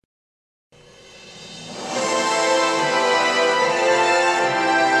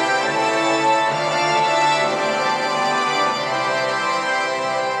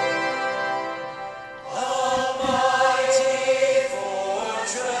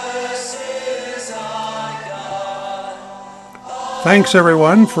Thanks,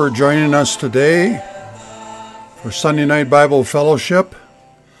 everyone, for joining us today for Sunday Night Bible Fellowship.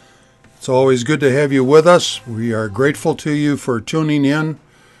 It's always good to have you with us. We are grateful to you for tuning in.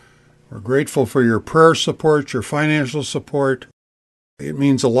 We're grateful for your prayer support, your financial support. It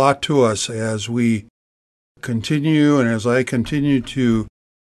means a lot to us as we continue and as I continue to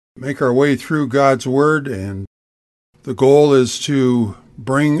make our way through God's Word. And the goal is to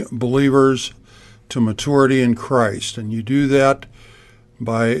bring believers to maturity in Christ. And you do that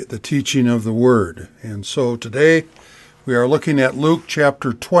by the teaching of the Word. And so today we are looking at Luke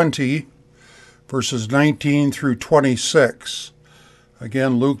chapter 20, verses 19 through 26.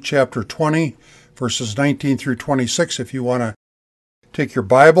 Again, Luke chapter 20, verses 19 through 26. If you want to take your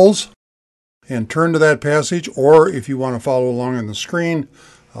Bibles and turn to that passage, or if you want to follow along on the screen,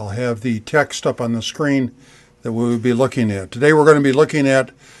 I'll have the text up on the screen that we will be looking at. Today we're going to be looking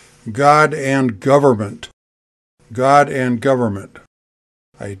at God and government. God and government.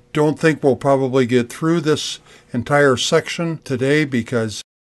 I don't think we'll probably get through this entire section today because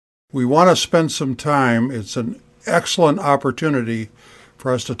we want to spend some time. It's an excellent opportunity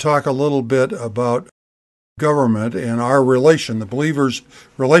for us to talk a little bit about government and our relation, the believer's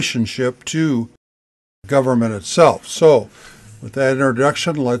relationship to government itself. So, with that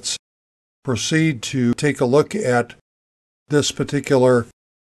introduction, let's proceed to take a look at this particular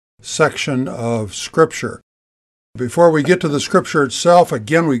section of Scripture. Before we get to the Scripture itself,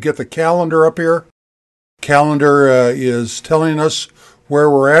 again, we get the calendar up here. Calendar is telling us where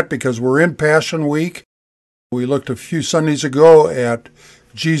we're at because we're in Passion Week. We looked a few Sundays ago at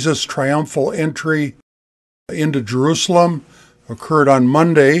Jesus' triumphal entry into Jerusalem. Occurred on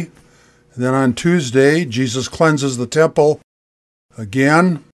Monday. Then on Tuesday, Jesus cleanses the temple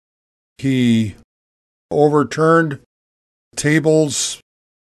again. He overturned tables,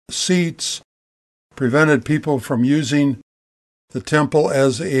 seats, prevented people from using the temple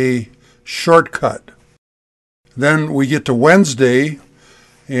as a shortcut. Then we get to Wednesday,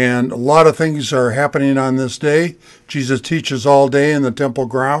 and a lot of things are happening on this day. Jesus teaches all day in the temple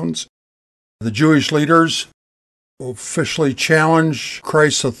grounds. The Jewish leaders officially challenge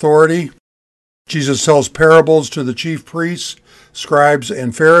Christ's authority. Jesus tells parables to the chief priests, scribes,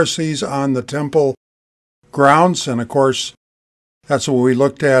 and Pharisees on the temple grounds, and of course, that's what we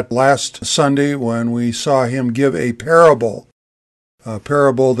looked at last Sunday when we saw him give a parable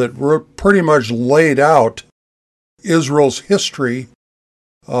that pretty much laid out Israel's history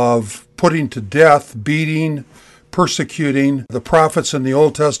of putting to death, beating, persecuting the prophets in the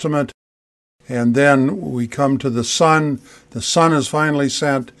Old Testament. And then we come to the Son. The Son is finally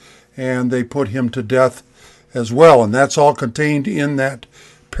sent, and they put him to death as well. And that's all contained in that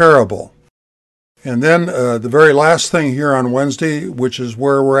parable. And then the very last thing here on Wednesday, which is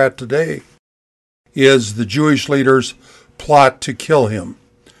where we're at today, is the Jewish leaders plot to kill him.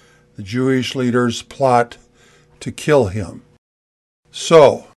 The Jewish leaders plot to kill him.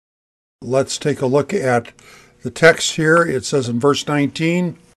 So, let's take a look at the text here. It says in verse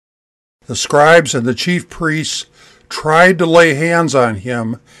 19, the scribes and the chief priests tried to lay hands on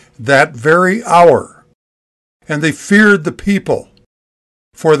him that very hour, and they feared the people,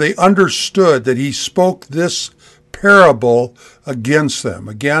 for they understood that he spoke this parable against them.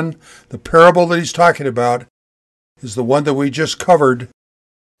 Again, the parable that he's talking about is the one that we just covered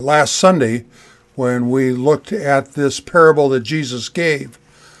last Sunday when we looked at this parable that Jesus gave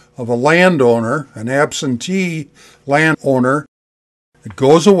of a landowner, an absentee landowner that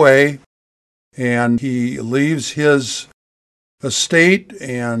goes away and he leaves his estate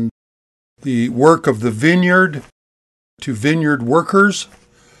and the work of the vineyard to vineyard workers.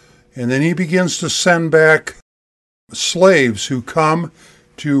 And then he begins to send back slaves who come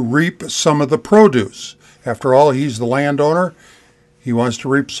to reap some of the produce. After all, he's the landowner. He wants to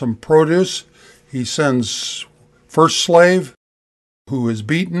reap some produce. He sends first slave who is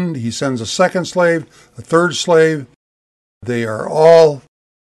beaten. He sends a second slave, a third slave. They are all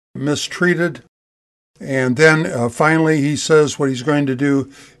mistreated. And then finally he says what he's going to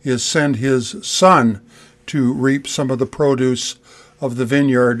do is send his son to reap some of the produce of the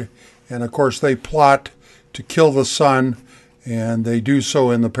vineyard. And of course they plot to kill the son, and they do so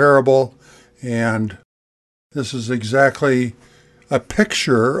in the parable. And this is exactly a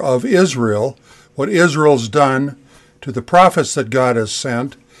picture of Israel, what Israel's done to the prophets that God has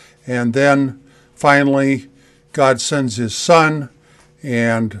sent. And then finally God sends his son,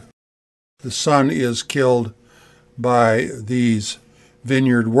 and the son is killed by these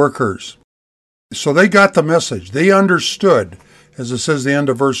vineyard workers. So they got the message. They understood, as it says at the end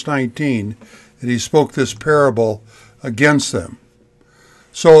of verse 19, that he spoke this parable against them.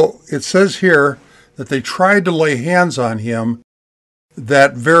 So it says here that they tried to lay hands on him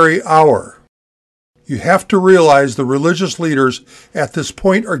that very hour. You have to realize the religious leaders at this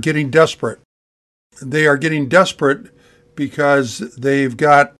point are getting desperate. They are getting desperate because they've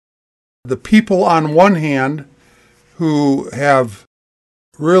got the people on one hand who have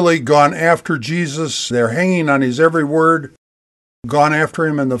really gone after Jesus. They're hanging on his every word, gone after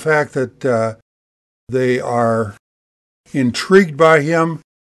him in the fact that they are intrigued by him.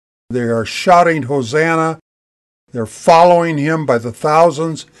 They are shouting Hosanna. They're following him by the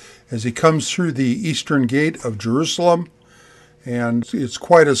thousands as he comes through the eastern gate of Jerusalem. And it's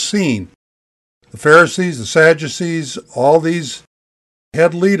quite a scene. The Pharisees, the Sadducees, all these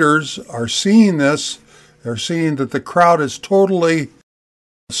head leaders are seeing this. They're seeing that the crowd is totally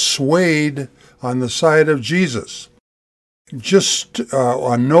swayed on the side of Jesus. Just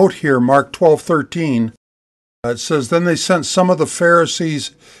a note here, Mark 12:13, it says, "Then they sent some of the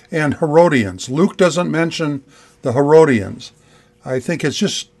Pharisees and Herodians." Luke doesn't mention the Herodians. I think it's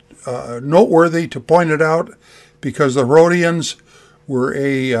just noteworthy to point it out because the Herodians were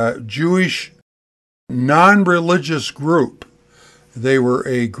a Jewish non-religious group. They were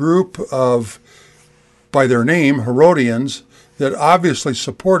a group of, by their name, Herodians, that obviously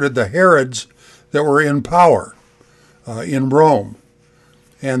supported the Herods that were in power in Rome.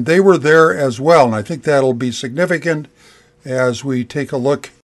 And they were there as well. And I think that'll be significant as we take a look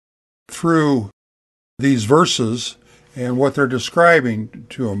through these verses and what they're describing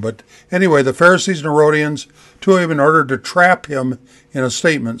to him. But anyway, the Pharisees and Herodians to him in order to trap him in a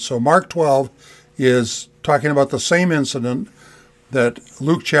statement. So Mark 12 is talking about the same incident that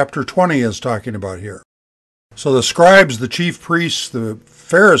Luke chapter 20 is talking about here. So the scribes, the chief priests, the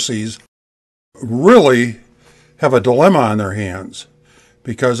Pharisees really have a dilemma on their hands.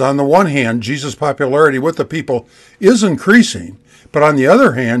 Because on the one hand, Jesus' popularity with the people is increasing. But on the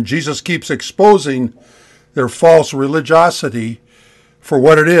other hand, Jesus keeps exposing their false religiosity for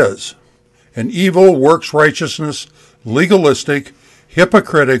what it is. An evil, works righteousness, legalistic,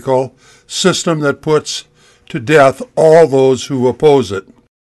 hypocritical system that puts to death all those who oppose it.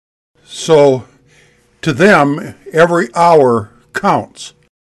 So, to them, every hour counts.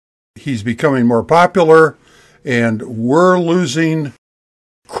 He's becoming more popular, and we're losing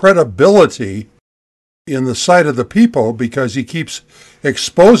credibility in the sight of the people because he keeps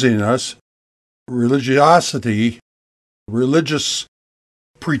exposing us. Religiosity, religious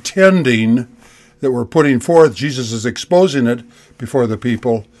pretending that we're putting forth, Jesus is exposing it before the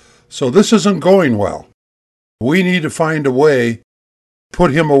people. So this isn't going well. We need to find a way,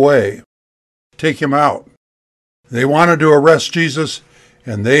 put him away, take him out. They wanted to arrest Jesus,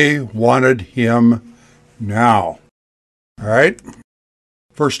 and they wanted him now. All right?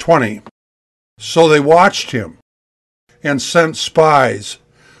 Verse 20. So they watched him and sent spies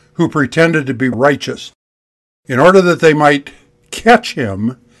who pretended to be righteous in order that they might catch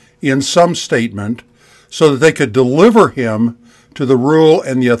him in some statement so that they could deliver him to the rule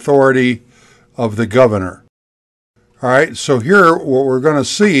and the authority of the governor. All right, so here what we're going to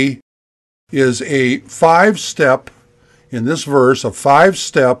see is a 5-step, in this verse, a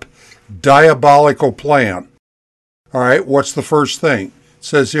 5-step diabolical plan. All right, what's the first thing? It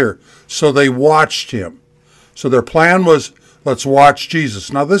says here, so they watched him. So their plan was, let's watch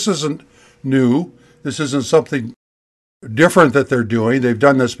Jesus. Now this isn't new. This isn't something different that they're doing. They've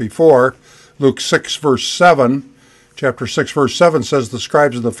done this before. Luke 6 verse 7, chapter 6 verse 7 says the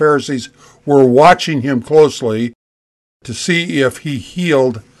scribes and the Pharisees were watching him closely to see if he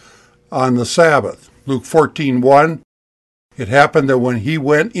healed on the Sabbath. Luke 14:1, it happened that when he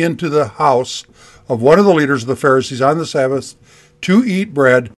went into the house of one of the leaders of the Pharisees on the Sabbath to eat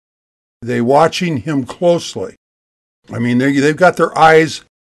bread, they watching him closely. I mean, they've got their eyes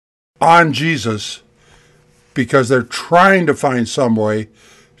on Jesus because they're trying to find some way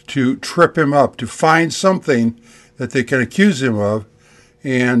to trip him up, to find something that they can accuse him of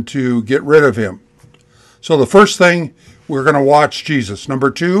and to get rid of him. So the first thing, we're going to watch Jesus.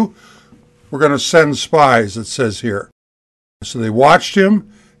 Number 2, we're going to send spies, it says here. So they watched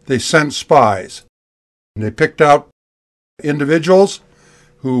him, they sent spies. And they picked out individuals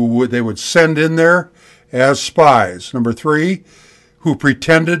who they would send in there as spies. Number 3, who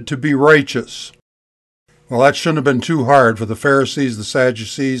pretended to be righteous. Well, that shouldn't have been too hard for the Pharisees, the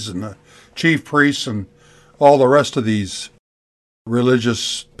Sadducees, and the chief priests, and all the rest of these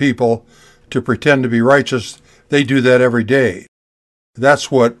religious people to pretend to be righteous. They do that every day.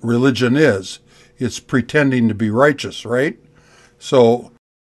 That's what religion is. It's pretending to be righteous, right? So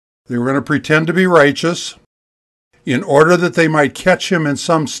they were going to pretend to be righteous in order that they might catch him in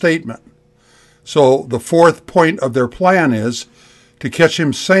some statement. So the 4th point of their plan is to catch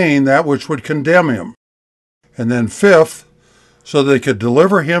him saying that which would condemn him. And then 5th, so they could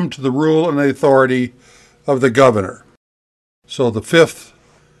deliver him to the rule and the authority of the governor. So the fifth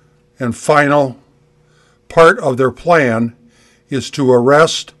and final part of their plan is to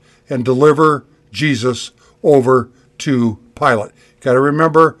arrest and deliver Jesus over to Pilate. Got to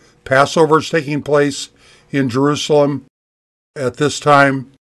remember, Passover is taking place in Jerusalem at this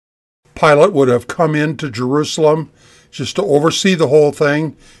time. Pilate would have come into Jerusalem just to oversee the whole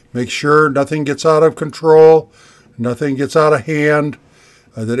thing, make sure nothing gets out of control, nothing gets out of hand,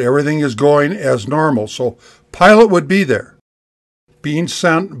 that everything is going as normal. So Pilate would be there, being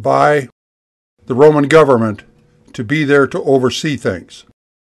sent by the Roman government to be there to oversee things.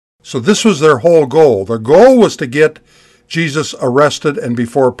 So this was their whole goal. Their goal was to get Jesus arrested and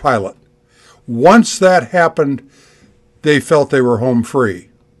before Pilate. Once that happened, they felt they were home free.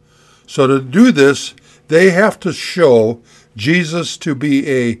 So to do this, they have to show Jesus to be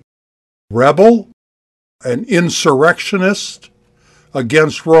a rebel, an insurrectionist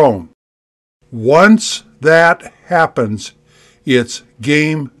against Rome. Once that happens, it's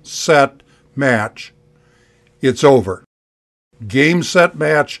game, set, match. It's over. Game, set,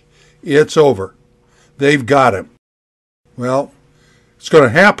 match. It's over. They've got him. Well, it's going to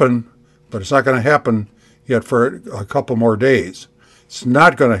happen, but it's not going to happen yet for a couple more days. It's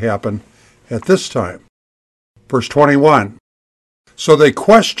not going to happen at this time. Verse 21. So they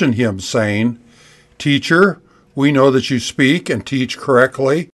questioned him, saying, Teacher, we know that you speak and teach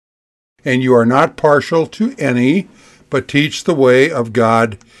correctly, and you are not partial to any, but teach the way of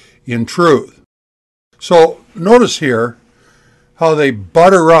God in truth. So notice here how they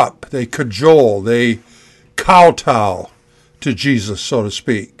butter up, they cajole, they kowtow to Jesus, so to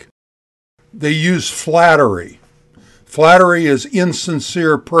speak. They use flattery. Flattery is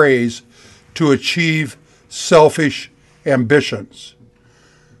insincere praise to achieve selfish ambitions.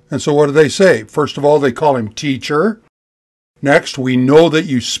 And so what do they say? First of all, they call him teacher. Next, we know that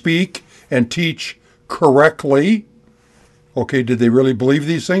you speak and teach correctly. Okay, did they really believe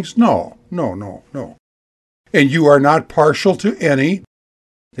these things? No. And you are not partial to any.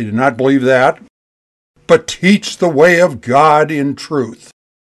 They did not believe that. But teach the way of God in truth.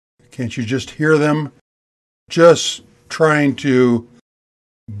 Can't you just hear them just trying to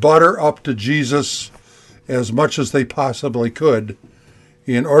butter up to Jesus as much as they possibly could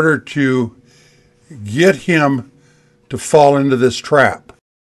in order to get him to fall into this trap?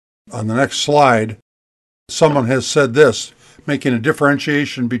 On the next slide, someone has said this, making a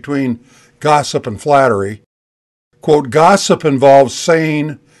differentiation between gossip and flattery. Quote, gossip involves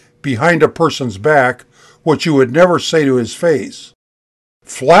saying behind a person's back what you would never say to his face.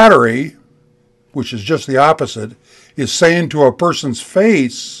 Flattery, which is just the opposite, is saying to a person's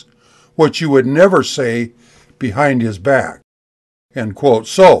face what you would never say behind his back. End quote.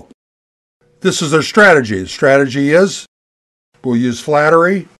 So, this is their strategy. The strategy is, we'll use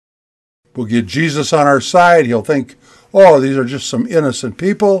flattery, we'll get Jesus on our side, he'll think, oh, these are just some innocent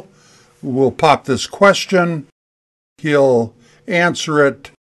people, we'll pop this question, he'll answer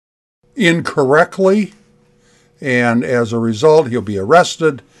it incorrectly, and as a result, he'll be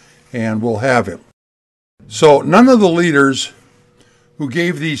arrested, and we'll have him. So none of the leaders who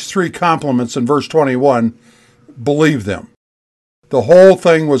gave these three compliments in verse 21 believed them. The whole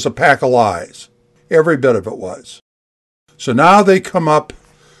thing was a pack of lies. Every bit of it was. So now they come up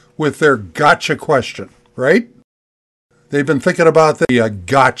with their gotcha question, right? They've been thinking about the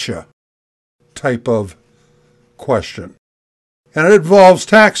gotcha type of question. And it involves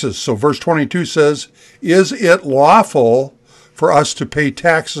taxes. So verse 22 says, is it lawful for us to pay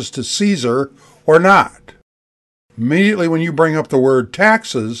taxes to Caesar or not? Immediately when you bring up the word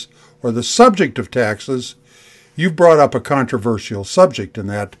taxes or the subject of taxes, you've brought up a controversial subject in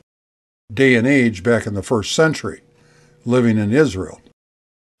that day and age back in the first century, living in Israel.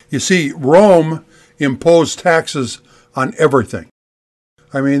 You see, Rome imposed taxes on everything.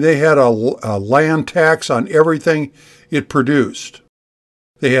 I mean, they had a land tax on everything it produced.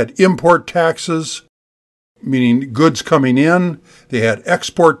 They had import taxes, meaning goods coming in. They had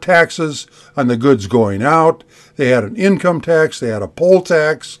export taxes on the goods going out. They had an income tax. They had a poll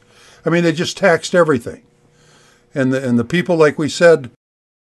tax. I mean, they just taxed everything. And the people, like we said,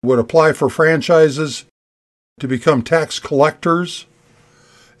 would apply for franchises to become tax collectors.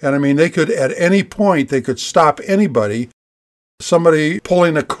 And I mean, they could, at any point, they could stop anybody, somebody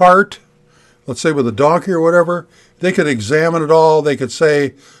pulling a cart, let's say with a donkey or whatever, they could examine it all. They could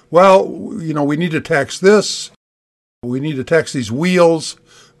say, well, we need to tax this. We need to tax these wheels.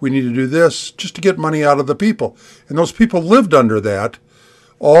 We need to do this just to get money out of the people. And those people lived under that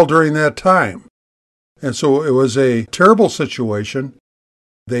all during that time. And so it was a terrible situation.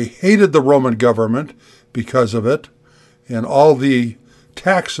 They hated the Roman government because of it. and all the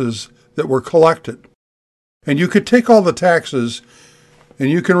taxes that were collected. And you could take all the taxes and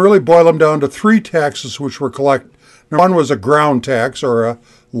you can really boil them down to three taxes which were collected. One was a ground tax or a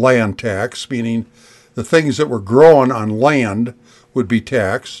land tax, meaning the things that were grown on land would be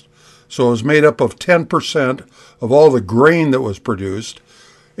taxed. So it was made up of 10% of all the grain that was produced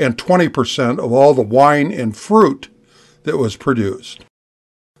and 20% of all the wine and fruit that was produced.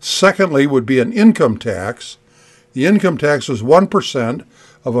 Secondly would be an income tax. The income tax was 1%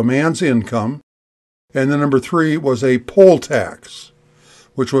 of a man's income. And then number three was a poll tax,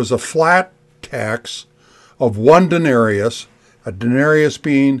 which was a flat tax of 1 denarius, a denarius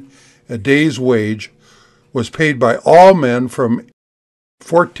being a day's wage, was paid by all men from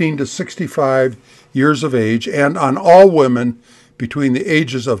 14 to 65 years of age, and on all women between the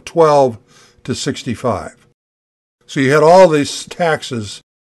ages of 12 to 65. So you had all these taxes,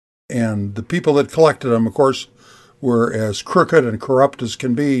 and the people that collected them, of course, were as crooked and corrupt as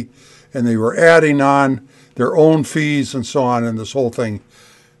can be, and they were adding on their own fees and so on, and this whole thing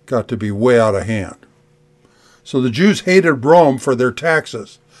got to be way out of hand. So the Jews hated Rome for their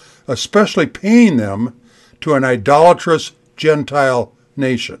taxes, especially paying them to an idolatrous Gentile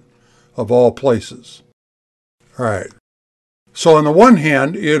nation of all places. All right. So on the one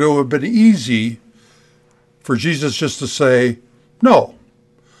hand, it would have been easy for Jesus just to say, no,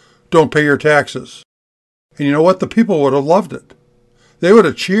 don't pay your taxes. And you know what? The people would have loved it. They would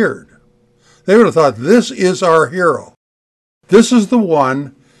have cheered. They would have thought, this is our hero. This is the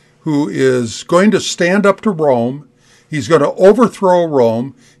one who is going to stand up to Rome. He's going to overthrow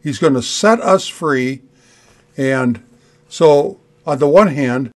Rome. He's going to set us free. And so, on the one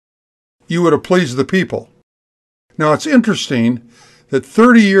hand, you would have pleased the people. Now, it's interesting that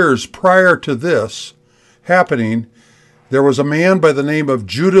 30 years prior to this happening, there was a man by the name of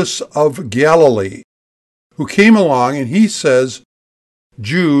Judas of Galilee who came along, and he says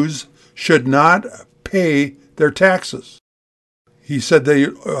Jews should not pay their taxes. He said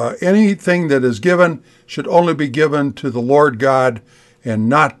anything that is given should only be given to the Lord God and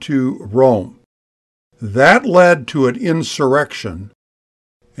not to Rome. That led to an insurrection,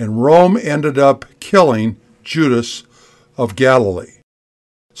 and Rome ended up killing Judas of Galilee.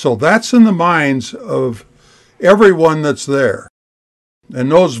 So that's in the minds of everyone that's there, and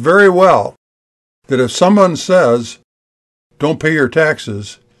knows very well that if someone says, don't pay your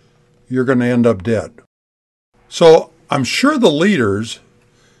taxes, you're going to end up dead. So I'm sure the leaders,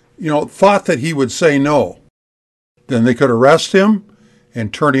 thought that he would say no. Then they could arrest him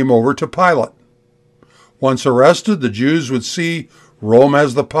and turn him over to Pilate. Once arrested, the Jews would see Rome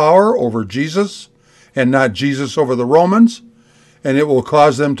as the power over Jesus and not Jesus over the Romans, and it will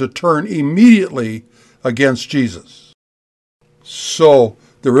cause them to turn immediately against Jesus. So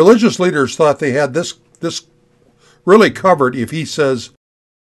the religious leaders thought they had this really covered if he says,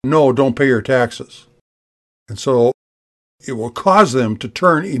 no, don't pay your taxes. And so it will cause them to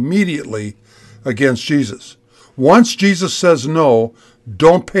turn immediately against Jesus. Once Jesus says no,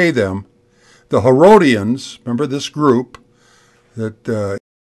 don't pay them, the Herodians, remember this group, that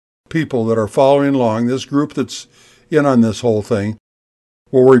people that are following along, this group that's in on this whole thing,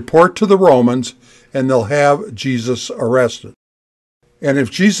 will report to the Romans, and they'll have Jesus arrested. And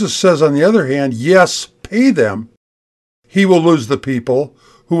if Jesus says, on the other hand, yes, pay them, he will lose the people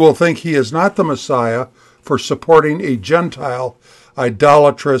who will think he is not the Messiah for supporting a Gentile,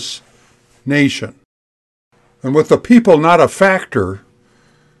 idolatrous nation. And with the people not a factor,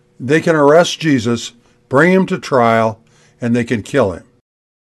 they can arrest Jesus, bring him to trial, and they can kill him.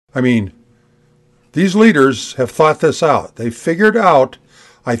 I mean, these leaders have thought this out. They figured out,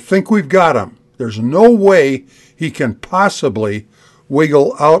 I think we've got him. There's no way he can possibly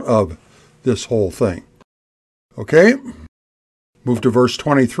wiggle out of this whole thing. Okay? Move to verse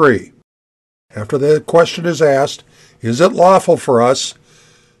 23. After the question is asked, is it lawful for us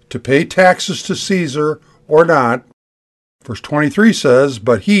to pay taxes to Caesar or not? Verse 23 says,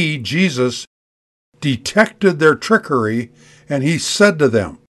 but he, Jesus, detected their trickery, and he said to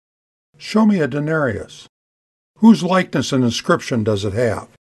them, show me a denarius. Whose likeness and inscription does it have?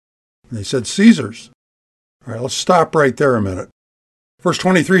 And they said, Caesar's. All right, let's stop right there a minute. Verse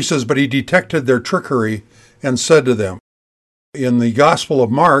 23 says, but he detected their trickery and said to them. In the Gospel of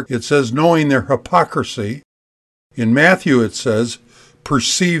Mark, it says, knowing their hypocrisy. In Matthew, it says,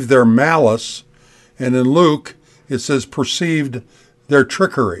 perceived their malice. And in Luke, it says, perceived their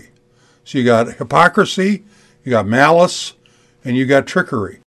trickery. So you got hypocrisy, you got malice, and you got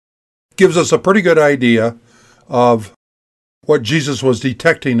trickery. Gives us a pretty good idea of what Jesus was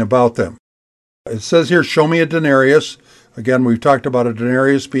detecting about them. It says here, show me a denarius. Again, we've talked about a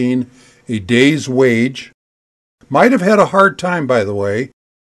denarius being a day's wage. might have had a hard time, by the way,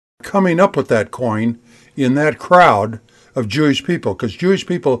 coming up with that coin in that crowd of Jewish people, because Jewish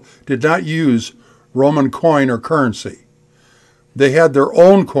people did not use Roman coin or currency. They had their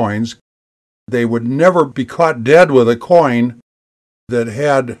own coins. They would never be caught dead with a coin that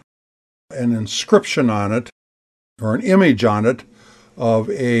had an inscription on it or an image on it of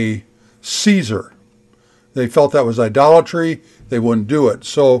a Caesar. They felt that was idolatry. They wouldn't do it.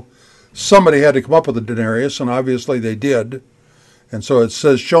 So somebody had to come up with a denarius, and obviously they did. And so it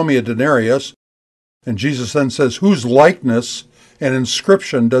says, show me a denarius. And Jesus then says, whose likeness and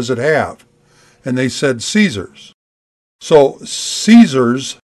inscription does it have? And they said, Caesar's. So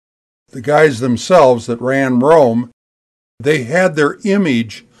Caesar's, the guys themselves that ran Rome, they had their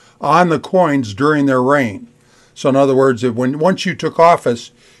image on the coins during their reign. So in other words, once you took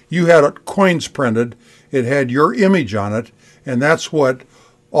office, you had coins printed. It had your image on it, and that's what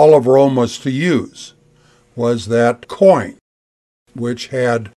all of Rome was to use, was that coin, which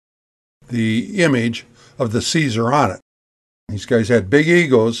had the image of the Caesar on it. These guys had big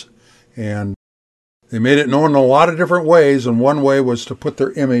egos, and they made it known in a lot of different ways, and one way was to put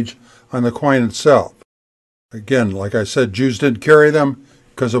their image on the coin itself. Again, like I said, Jews didn't carry them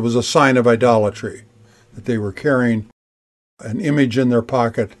because it was a sign of idolatry, that they were carrying an image in their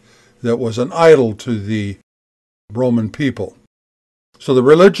pocket that was an idol to the Roman people. So the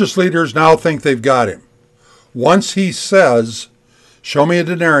religious leaders now think they've got him. Once he says, show me a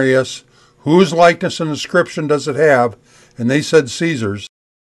denarius, whose likeness and inscription does it have? And they said Caesar's.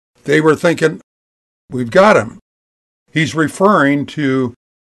 They were thinking, we've got him. He's referring to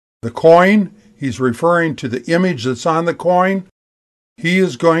the coin. He's referring to the image that's on the coin. He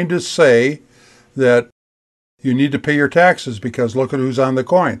is going to say that you need to pay your taxes because look at who's on the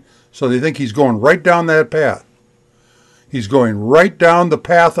coin. So they think he's going right down that path. He's going right down the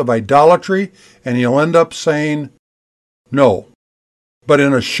path of idolatry, and he'll end up saying no. But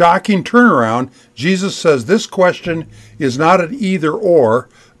in a shocking turnaround, Jesus says this question is not an either or,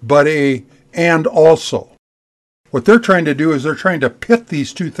 but a and also. What they're trying to do is they're trying to pit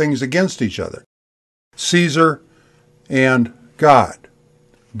these two things against each other. Caesar and God.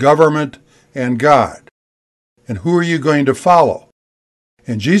 Government and God. And who are you going to follow?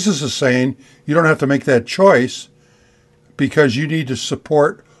 And Jesus is saying you don't have to make that choice because you need to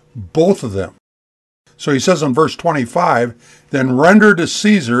support both of them. So he says in verse 25, then render to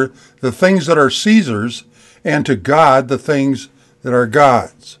Caesar the things that are Caesar's, and to God the things that are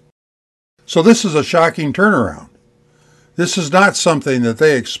God's. So this is a shocking turnaround. This is not something that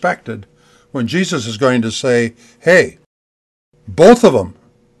they expected when Jesus is going to say, hey, both of them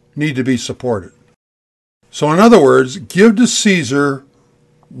need to be supported. So in other words, give to Caesar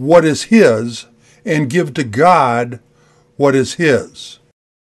what is his and give to God what is his.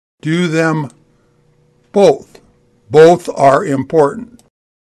 Do them both. Both are important.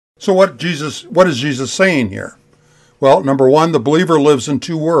 So what is Jesus saying here? Well, number one, the believer lives in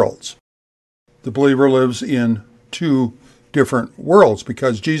two worlds. The believer lives in two different worlds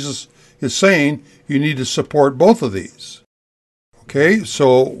because Jesus is saying you need to support both of these. Okay,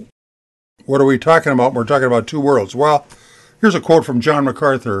 so what are we talking about? We're talking about two worlds. Well, here's a quote from John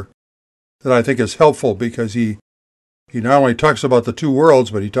MacArthur that I think is helpful because he not only talks about the two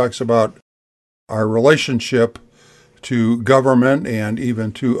worlds, but he talks about our relationship to government and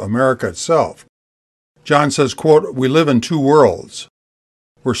even to America itself. John says, quote, we live in two worlds.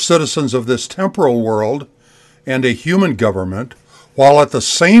 We're citizens of this temporal world and a human government, while at the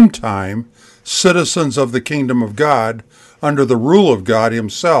same time citizens of the kingdom of God under the rule of God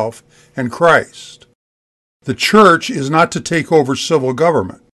himself and Christ. The church is not to take over civil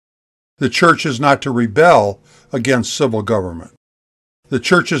government. The church is not to rebel against civil government. The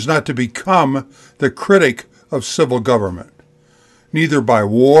church is not to become the critic of civil government, neither by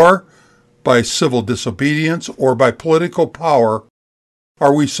war, by civil disobedience, or by political power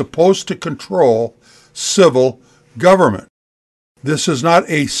are we supposed to control civil government. This is not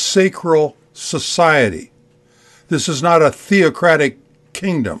a sacral society. This is not a theocratic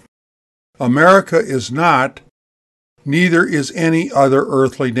kingdom. America is not, neither is any other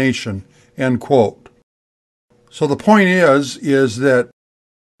earthly nation, end quote. So the point is that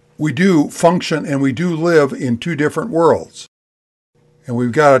we do function and we do live in two different worlds. And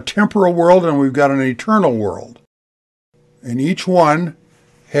we've got a temporal world and we've got an eternal world. And each one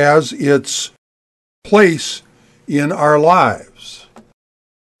has its place in our lives.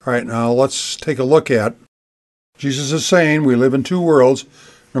 All right, now let's take a look at, Jesus is saying we live in two worlds.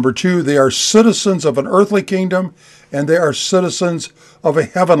 Number two, they are citizens of an earthly kingdom and they are citizens of a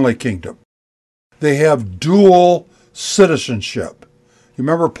heavenly kingdom. They have dual citizenship. You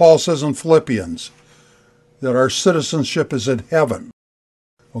remember Paul says in Philippians that our citizenship is in heaven.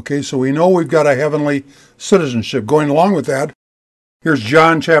 Okay, so we know we've got a heavenly citizenship. Going along with that, here's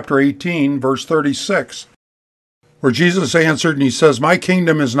John chapter 18, verse 36, where Jesus answered and he says, "My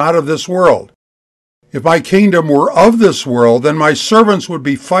kingdom is not of this world. If my kingdom were of this world, then my servants would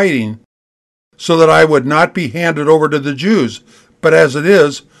be fighting so that I would not be handed over to the Jews. But as it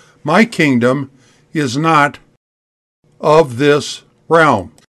is, my kingdom is not of this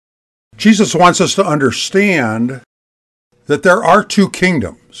realm." Jesus wants us to understand that there are two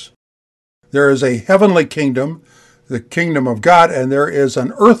kingdoms. There is a heavenly kingdom, the kingdom of God, and there is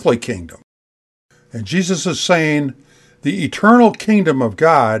an earthly kingdom. And Jesus is saying the eternal kingdom of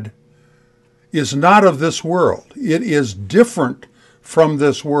God is not of this world. It is different from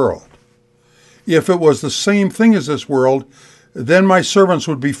this world. If it was the same thing as this world, then my servants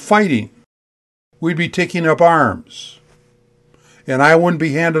would be fighting. We'd be taking up arms. And I wouldn't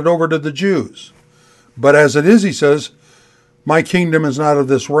be handed over to the Jews. But as it is, he says, my kingdom is not of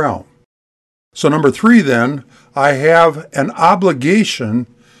this realm. So number 3 then, I have an obligation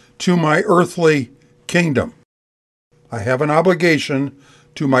to my earthly kingdom. I have an obligation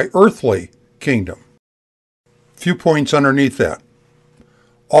to my earthly kingdom. Few points underneath that.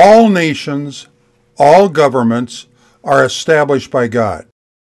 All nations, all governments are established by God.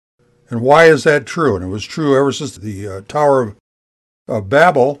 And why is that true? And it was true ever since the Tower of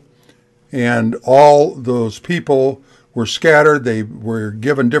Babel, and all those people were scattered. They were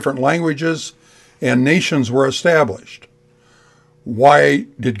given different languages, and nations were established. Why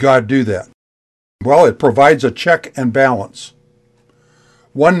did God do that? Well, it provides a check and balance.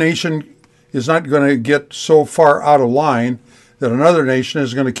 One nation is not going to get so far out of line that another nation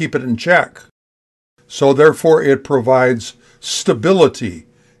is going to keep it in check. So therefore, it provides stability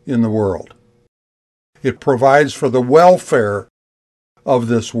in the world. It provides for the welfare of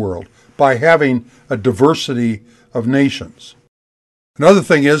this world by having a diversity of nations. Another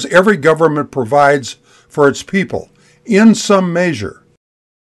thing is, every government provides for its people, in some measure,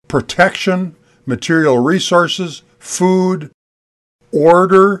 protection, material resources, food,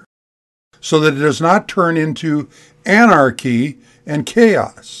 order, so that it does not turn into anarchy and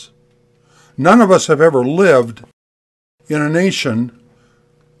chaos. None of us have ever lived in a nation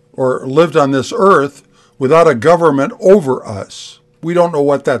or lived on this earth without a government over us. We don't know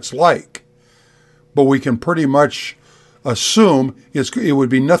what that's like, but we can pretty much assume it would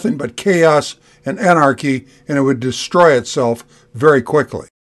be nothing but chaos and anarchy, and it would destroy itself very quickly.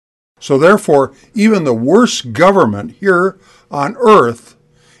 So therefore, even the worst government here on earth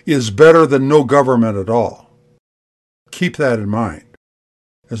is better than no government at all. Keep that in mind.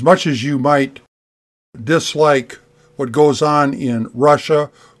 As much as you might dislike what goes on in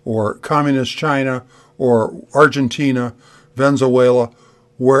Russia or communist China or Argentina, Venezuela,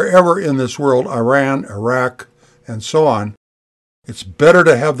 wherever in this world, Iran, Iraq, and so on, it's better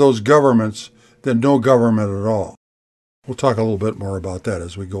to have those governments than no government at all. We'll talk a little bit more about that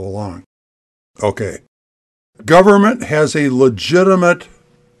as we go along. Okay. Government has a legitimate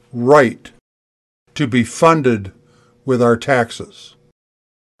right to be funded with our taxes.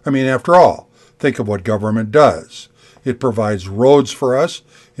 I mean, after all, think of what government does. It provides roads for us.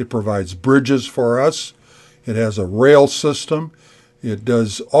 It provides bridges for us. It has a rail system. It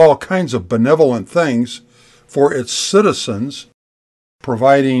does all kinds of benevolent things for its citizens,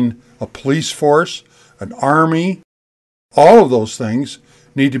 providing a police force, an army. All of those things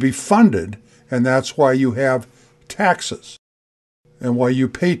need to be funded, and that's why you have taxes and why you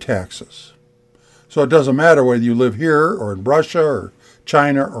pay taxes. So it doesn't matter whether you live here or in Russia or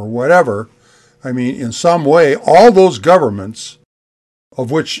China or whatever. I mean, in some way, all those governments,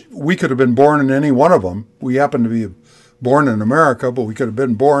 of which we could have been born in any one of them. We happen to be born in America, but we could have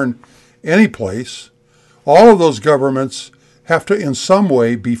been born any place. All of those governments have to in some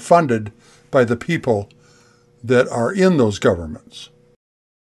way be funded by the people that are in those governments.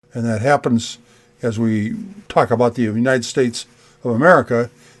 And that happens, as we talk about the United States of America,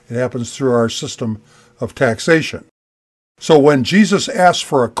 it happens through our system of taxation. So when Jesus asked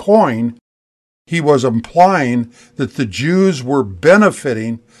for a coin, he was implying that the Jews were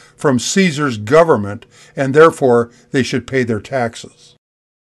benefiting from Caesar's government, and therefore they should pay their taxes.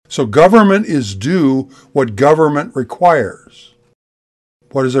 So government is due what government requires.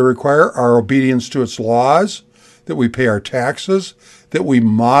 What does it require? Our obedience to its laws, that we pay our taxes, that we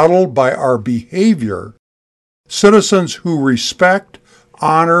model by our behavior citizens who respect,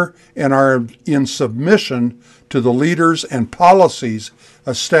 honor, and are in submission to the leaders and policies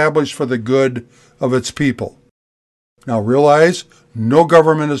established for the good of its people. Now realize, no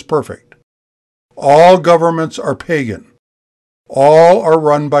government is perfect. All governments are pagan. All are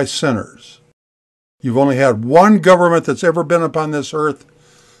run by sinners. You've only had one government that's ever been upon this earth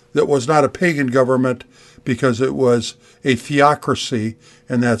that was not a pagan government, because it was a theocracy,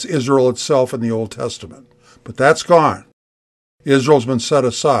 and that's Israel itself in the Old Testament. But that's gone. Israel's been set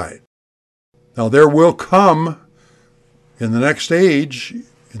aside. Now there will come, in the next age,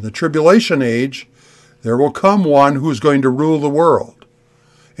 in the tribulation age, there will come one who's going to rule the world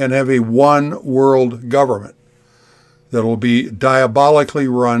and have a one world government that will be diabolically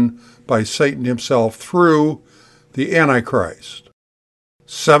run by Satan himself through the Antichrist.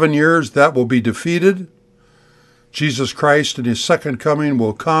 7 years, that will be defeated. Jesus Christ in his second coming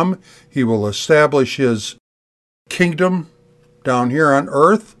will come. He will establish his kingdom down here on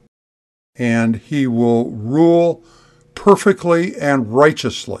earth, and he will rule perfectly and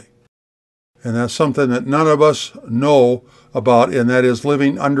righteously. And that's something that none of us know about, and that is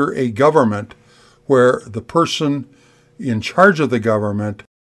living under a government where the person in charge of the government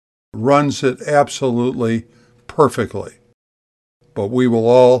runs it absolutely perfectly. But we will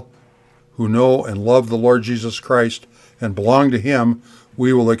all, who know and love the Lord Jesus Christ and belong to him,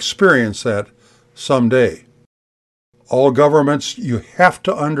 we will experience that someday. All governments, you have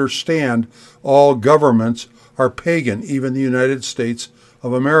to understand, all governments are pagan. Even the United States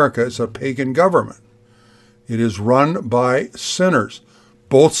of America is a pagan government. It is run by sinners,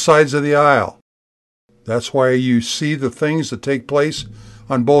 both sides of the aisle. That's why you see the things that take place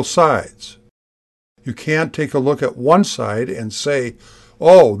on both sides. You can't take a look at one side and say,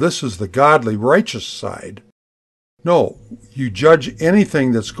 oh, this is the godly, righteous side. No, you judge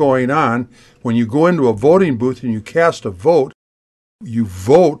anything that's going on. When you go into a voting booth and you cast a vote, you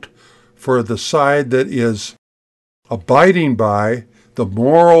vote for the side that is abiding by the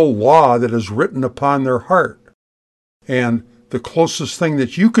moral law that is written upon their heart. And the closest thing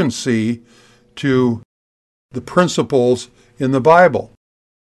that you can see to the principles in the Bible.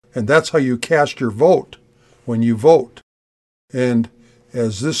 And that's how you cast your vote when you vote. And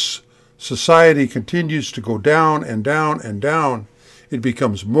as this society continues to go down and down and down, it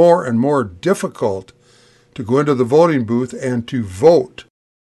becomes more and more difficult to go into the voting booth and to vote.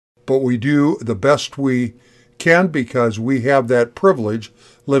 But we do the best we can because we have that privilege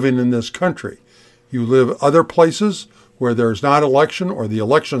living in this country. You live other places where there's not election or the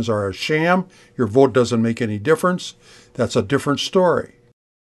elections are a sham, your vote doesn't make any difference. That's a different story.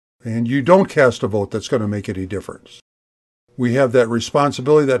 And you don't cast a vote that's going to make any difference. We have that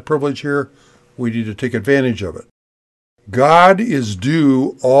responsibility, that privilege here. We need to take advantage of it. God is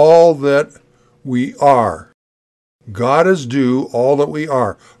due all that we are. God is due all that we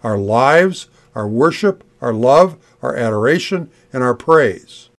are. Our lives, our worship, our love, our adoration, and our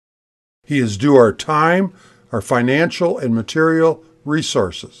praise. He is due our time, our financial and material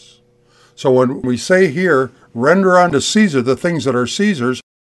resources. So when we say here, render unto Caesar the things that are Caesar's,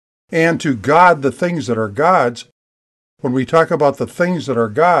 and to God the things that are God's, when we talk about the things that are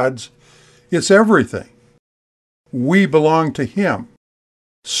God's, it's everything. We belong to him.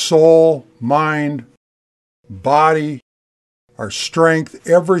 Soul, mind, body, our strength,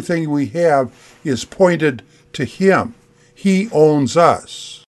 everything we have is pointed to him. He owns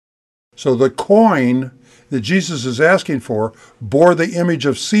us. So the coin that Jesus is asking for bore the image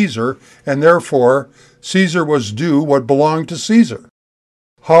of Caesar, and therefore Caesar was due what belonged to Caesar.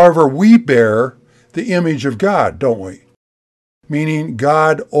 However, we bear the image of God, don't we? Meaning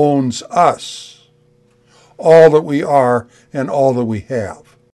God owns us, all that we are and all that we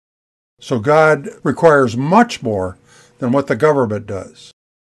have. So God requires much more than what the government does.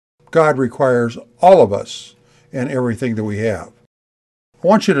 God requires all of us and everything that we have. I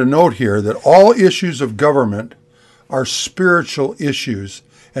want you to note here that all issues of government are spiritual issues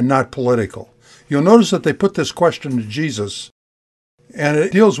and not political. You'll notice that they put this question to Jesus, and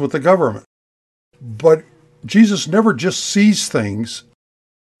it deals with the government. But Jesus never just sees things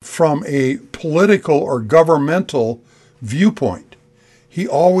from a political or governmental viewpoint. He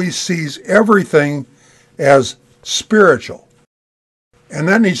always sees everything as spiritual. And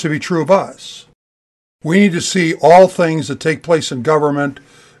that needs to be true of us. We need to see all things that take place in government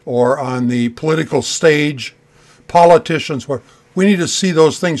or on the political stage, politicians, we need to see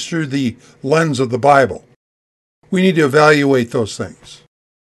those things through the lens of the Bible. We need to evaluate those things.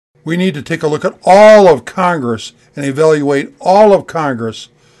 We need to take a look at all of Congress and evaluate all of Congress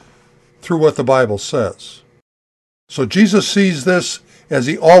through what the Bible says. So Jesus sees this, as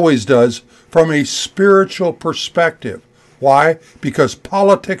he always does, from a spiritual perspective. Why? Because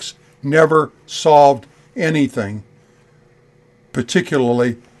politics never solved anything,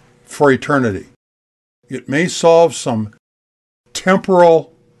 particularly for eternity. It may solve some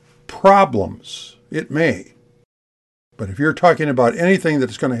temporal problems. It may. But if you're talking about anything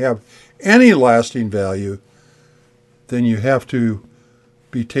that's going to have any lasting value, then you have to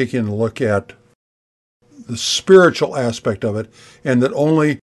be taking a look at the spiritual aspect of it, and that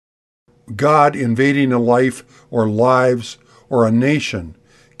only God invading a life or lives or a nation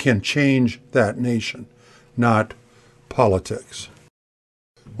can change that nation, not politics.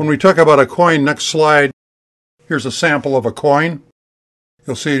 When we talk about a coin, next slide, here's a sample of a coin.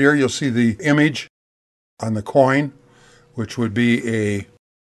 You'll see it here. You'll see the image on the coin, which would be a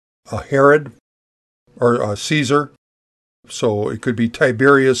Herod or a Caesar. So it could be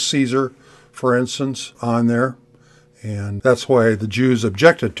Tiberius Caesar, for instance, on there. And that's why the Jews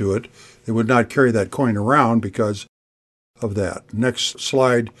objected to it. They would not carry that coin around because of that. Next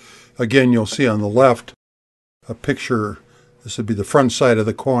slide, again, you'll see on the left a picture. This would be the front side of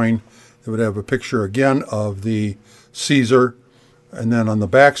the coin. It would have a picture again of the Caesar. And then on the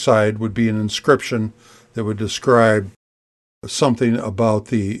back side would be an inscription that would describe something about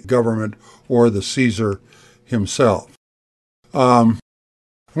the government or the Caesar himself. I'm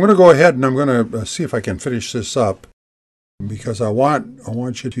going to go ahead and I'm going to see if I can finish this up, because I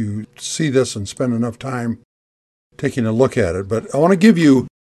want you to see this and spend enough time taking a look at it. But I want to give you,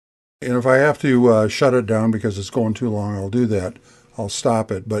 and if I have to shut it down because it's going too long, I'll do that. I'll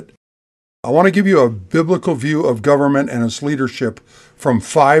stop it. But I want to give you a biblical view of government and its leadership from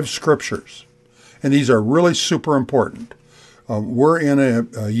 5 scriptures. And these are really super important. We're in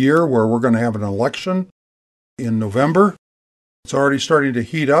a year where we're going to have an election in November. It's already starting to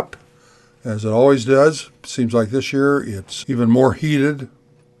heat up, as it always does. Seems like this year it's even more heated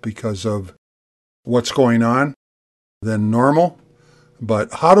because of what's going on than normal.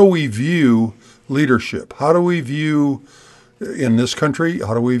 But how do we view leadership? How do we view, in this country,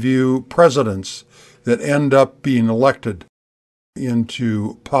 how do we view presidents that end up being elected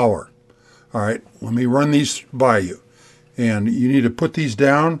into power? All right, let me run these by you. And you need to put these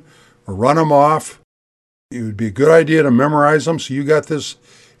down or run them off. It would be a good idea to memorize them so you got this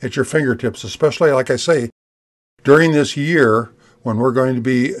at your fingertips, especially, like I say, during this year when we're going to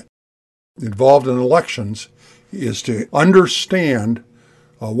be involved in elections, is to understand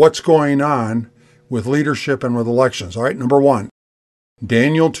what's going on with leadership and with elections. All right, number 1,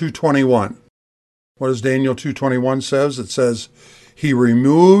 Daniel 2:21. What does Daniel 2:21 says? It says, he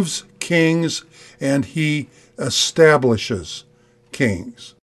removes kings and he establishes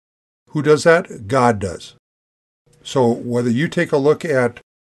kings. Who does that? God does. So whether you take a look at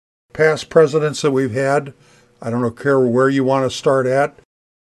past presidents that we've had, I don't care where you want to start at,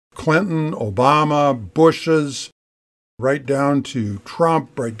 Clinton, Obama, Bush's, right down to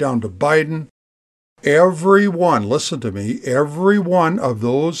Trump, right down to Biden, every one, listen to me, every one of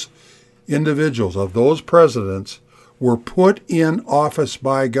those individuals, of those presidents, were put in office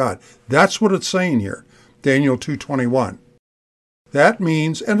by God. That's what it's saying here, Daniel 2:21. That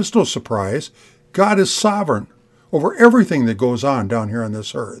means, and it's no surprise, God is sovereign over everything that goes on down here on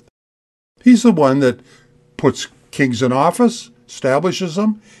this earth. He's the one that puts kings in office, establishes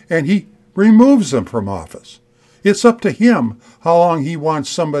them, and he removes them from office. It's up to him how long he wants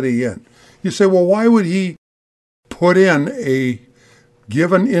somebody in. You say, well, why would he put in a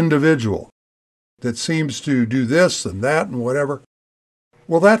given individual that seems to do this and that and whatever?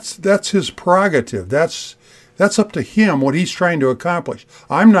 Well, that's his prerogative. That's up to him what he's trying to accomplish.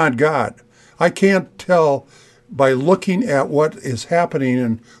 I'm not God. I can't tell by looking at what is happening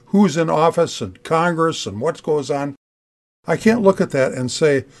and who's in office and Congress and what goes on. I can't look at that and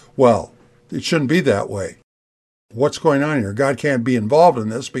say, well, it shouldn't be that way. What's going on here? God can't be involved in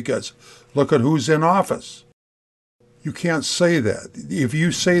this because look at who's in office. You can't say that. If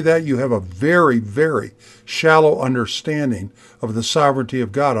you say that, you have a very, very shallow understanding of the sovereignty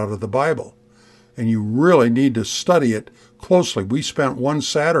of God out of the Bible. And you really need to study it closely. We spent one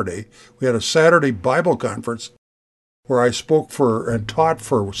Saturday, we had a Saturday Bible conference where I spoke and taught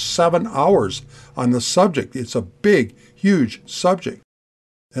for 7 hours on the subject. It's a big, huge subject.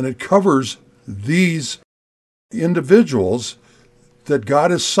 And it covers these individuals that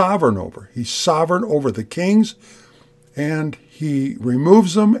God is sovereign over. He's sovereign over the kings, and he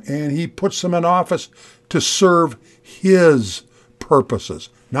removes them and he puts them in office to serve his purposes.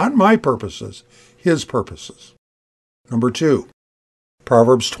 Not my purposes, his purposes. Number 2,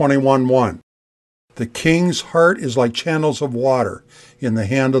 Proverbs 21:1. The king's heart is like channels of water in the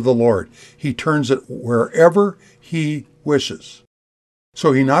hand of the Lord. He turns it wherever he wishes.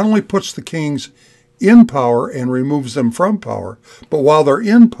 So he not only puts the kings in power and removes them from power, but while they're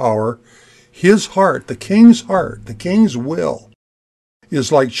in power, his heart, the king's will,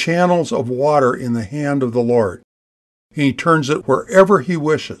 is like channels of water in the hand of the Lord. He turns it wherever he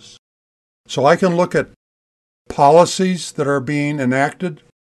wishes. So I can look at policies that are being enacted,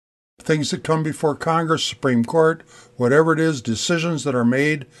 things that come before Congress, Supreme Court, whatever it is, decisions that are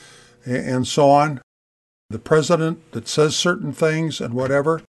made, and so on. The president that says certain things and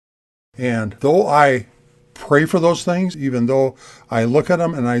whatever. And though I pray for those things, even though I look at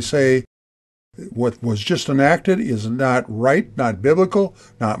them and I say, what was just enacted is not right, not biblical,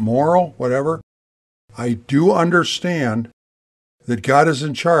 not moral, whatever, I do understand that God is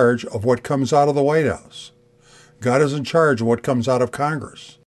in charge of what comes out of the White House. God is in charge of what comes out of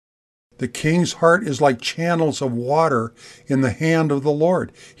Congress. The king's heart is like channels of water in the hand of the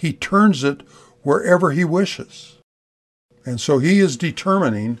Lord. He turns it wherever he wishes. And so he is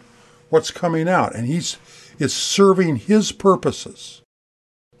determining what's coming out, and it's serving his purposes,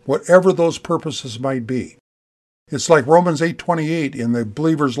 whatever those purposes might be. It's like Romans 8:28 in the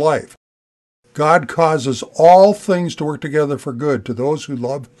believer's life. God causes all things to work together for good to those who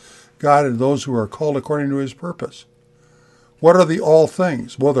love God and those who are called according to his purpose. What are the all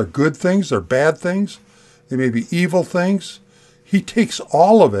things? Well, they're good things, they're bad things, they may be evil things. He takes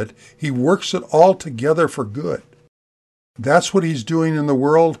all of it, he works it all together for good. That's what he's doing in the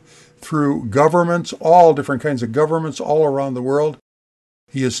world through governments, all different kinds of governments all around the world.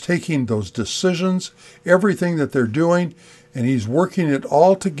 He is taking those decisions, everything that they're doing, and he's working it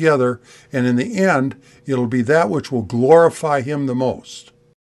all together, and in the end, it'll be that which will glorify him the most.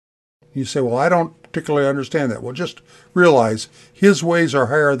 You say, well, I don't particularly understand that. Well, just realize his ways are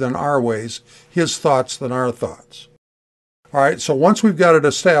higher than our ways, his thoughts than our thoughts. All right, so once we've got it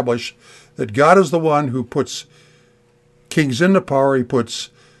established that God is the one who puts kings into power, he puts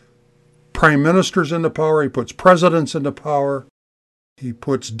prime ministers into power, he puts presidents into power, he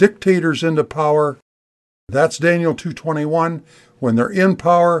puts dictators into power. That's Daniel 2:21. When they're in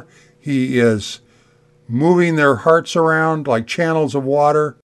power, he is moving their hearts around like channels of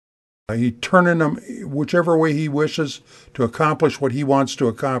water. He's turning them whichever way he wishes to accomplish what he wants to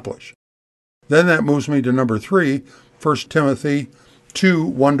accomplish. Then that moves me to number 3, 1 Timothy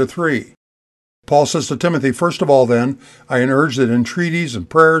 2:1-3. Paul says to Timothy, first of all then, I urge that entreaties and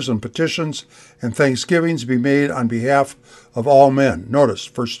prayers and petitions and thanksgivings be made on behalf of all men. Notice,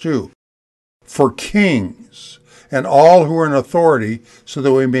 verse 2, for kings and all who are in authority, so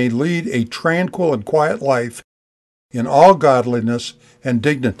that we may lead a tranquil and quiet life in all godliness and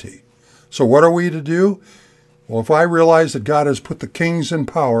dignity. So what are we to do? Well, if I realize that God has put the kings in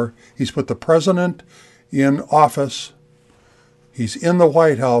power, he's put the president in office, he's in the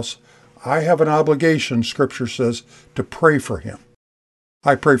White House, I have an obligation, Scripture says, to pray for him.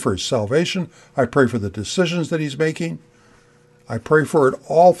 I pray for his salvation. I pray for the decisions that he's making. I pray for it,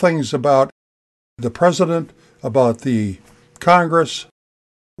 all things about the president, about the Congress,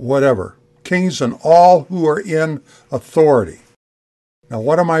 whatever. Kings and all who are in authority. Now,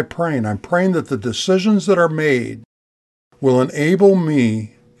 what am I praying? I'm praying that the decisions that are made will enable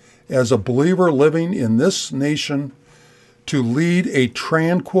me, as a believer living in this nation, to lead a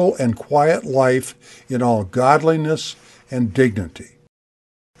tranquil and quiet life in all godliness and dignity.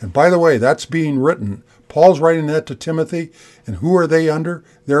 And by the way, that's being written. Paul's writing that to Timothy, and who are they under?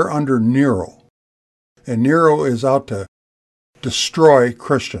 They're under Nero. And Nero is out to destroy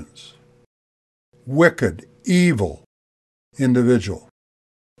Christians. Wicked, evil individual.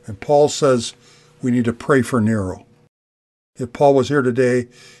 And Paul says we need to pray for Nero. If Paul was here today,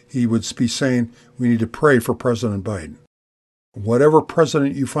 he would be saying we need to pray for President Biden. Whatever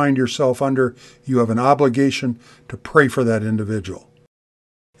president you find yourself under, you have an obligation to pray for that individual.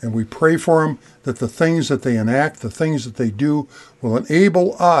 And we pray for them that the things that they enact, the things that they do, will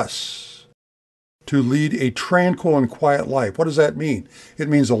enable us to lead a tranquil and quiet life. What does that mean? It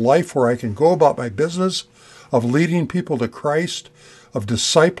means a life where I can go about my business of leading people to Christ, of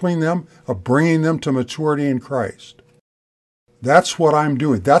discipling them, of bringing them to maturity in Christ. That's what I'm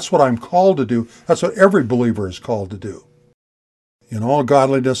doing. That's what I'm called to do. That's what every believer is called to do. In all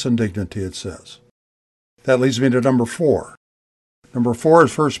godliness and dignity, it says. That leads me to number 4. Number 4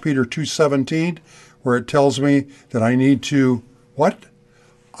 is 1 Peter 2:17, where it tells me that I need to, what?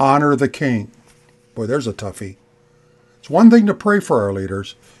 Honor the king. Boy, there's a toughie. It's one thing to pray for our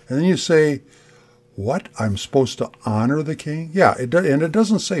leaders, and then you say, what? I'm supposed to honor the king? Yeah, and it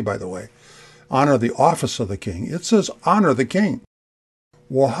doesn't say, by the way, honor the office of the king. It says honor the king.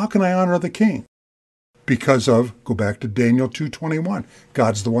 Well, how can I honor the king? Because of, go back to Daniel 2:21.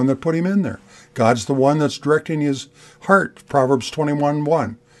 God's the one that put him in there. God's the one that's directing his heart, Proverbs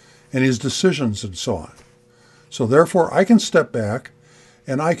 21:1, and his decisions and so on. So therefore, I can step back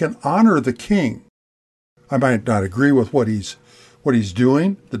and I can honor the king. I might not agree with what he's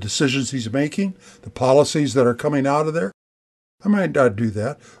doing, the decisions he's making, the policies that are coming out of there. I might not do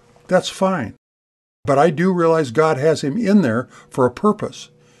that. That's fine. But I do realize God has him in there for a purpose.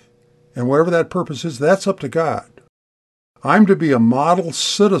 And whatever that purpose is, that's up to God. I'm to be a model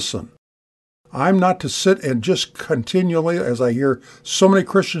citizen. I'm not to sit and just continually, as I hear so many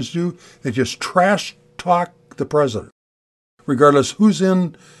Christians do, they just trash talk the president, regardless who's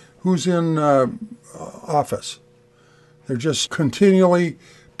in office. They're just continually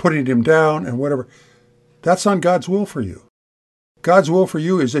putting him down and whatever. That's not God's will for you. God's will for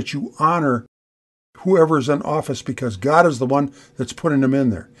you is that you honor whoever is in office because God is the one that's putting them in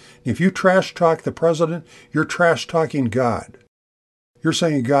there. If you trash talk the president, you're trash talking God. You're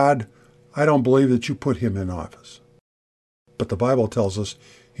saying, God, I don't believe that you put him in office. But the Bible tells us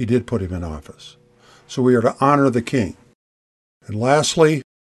he did put him in office. So we are to honor the king. And lastly,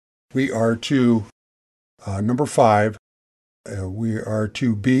 we are to, number 5, we are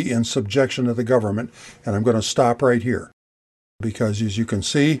to be in subjection to the government. And I'm going to stop right here because as you can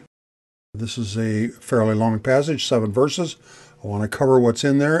see, this is a fairly long passage, 7 verses. I want to cover what's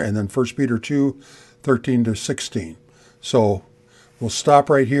in there and then 1 Peter 2, 13 to 16. So we'll stop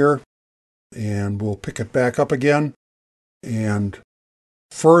right here and we'll pick it back up again and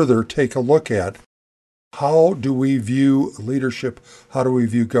further take a look at how do we view leadership, how do we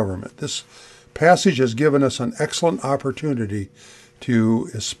view government. This passage has given us an excellent opportunity to,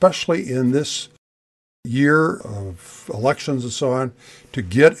 especially in this year of elections and so on, to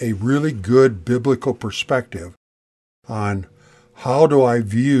get a really good biblical perspective on how do I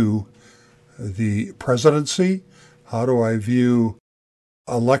view the presidency, how do I view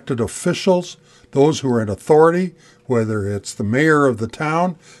elected officials, those who are in authority, whether it's the mayor of the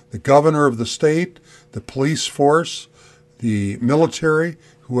town, the governor of the state, the police force, the military,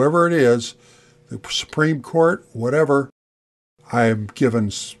 whoever it is, the Supreme Court, whatever. I'm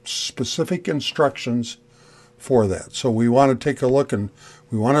given specific instructions for that. So we want to take a look and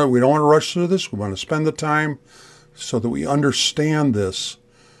we don't want to rush through this. We want to spend the time so that we understand this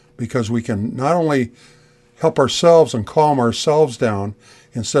because we can not only help ourselves and calm ourselves down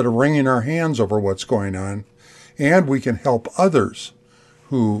instead of wringing our hands over what's going on, and we can help others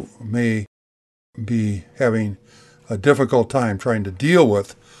who may be having a difficult time trying to deal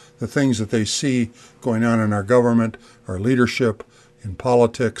with the things that they see going on in our government, our leadership, in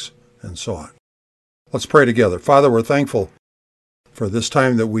politics, and so on. Let's pray together. Father, we're thankful for this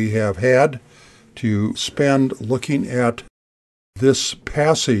time that we have had to spend looking at this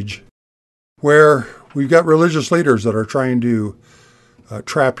passage where we've got religious leaders that are trying to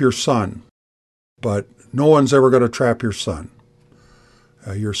trap your son, but no one's ever going to trap your son.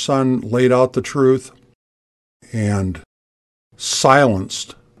 Your son laid out the truth and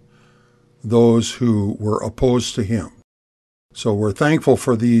silenced those who were opposed to him. So we're thankful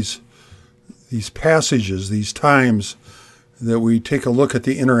for these passages, these times that we take a look at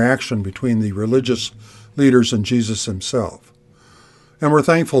the interaction between the religious leaders and Jesus himself. And we're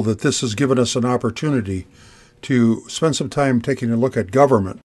thankful that this has given us an opportunity to spend some time taking a look at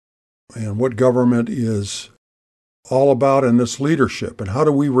government and what government is all about in this leadership and how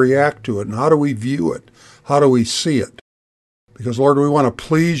do we react to it and how do we view it, how do we see it. Because, Lord, we want to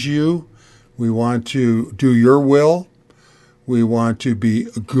please you. We want to do your will. We want to be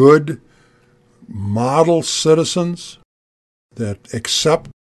good model citizens that accept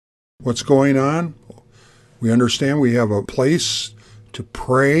what's going on. We understand we have a place to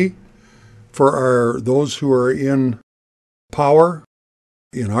pray for those who are in power.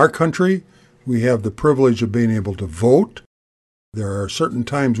 In our country, we have the privilege of being able to vote. There are certain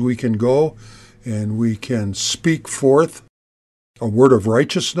times we can go and we can speak forth a word of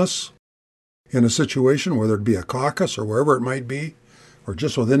righteousness in a situation, whether it be a caucus or wherever it might be, or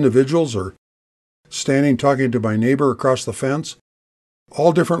just with individuals or standing talking to my neighbor across the fence.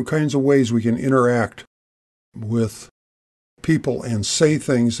 All different kinds of ways we can interact with people and say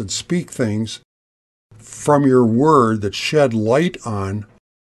things and speak things from your word that shed light on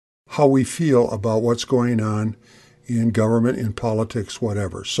how we feel about what's going on in government, in politics,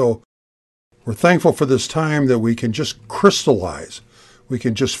 whatever. So we're thankful for this time that we can just crystallize. We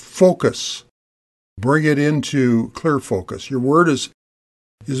can just focus, bring it into clear focus. Your word is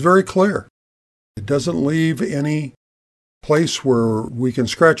very clear. It doesn't leave any place where we can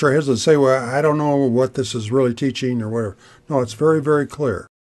scratch our heads and say, well, I don't know what this is really teaching or whatever. No, it's very, very clear.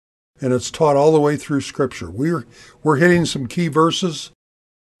 And it's taught all the way through Scripture. We're hitting some key verses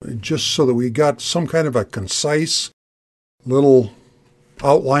just so that we got some kind of a concise little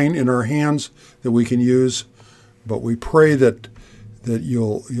outline in our hands that we can use. But we pray that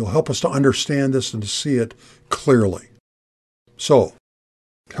you'll help us to understand this and to see it clearly. So,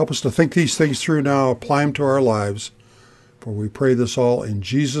 help us to think these things through now, apply them to our lives. For we pray this all in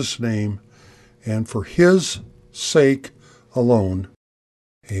Jesus' name. and for His sake alone.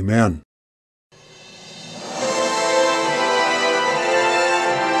 Amen.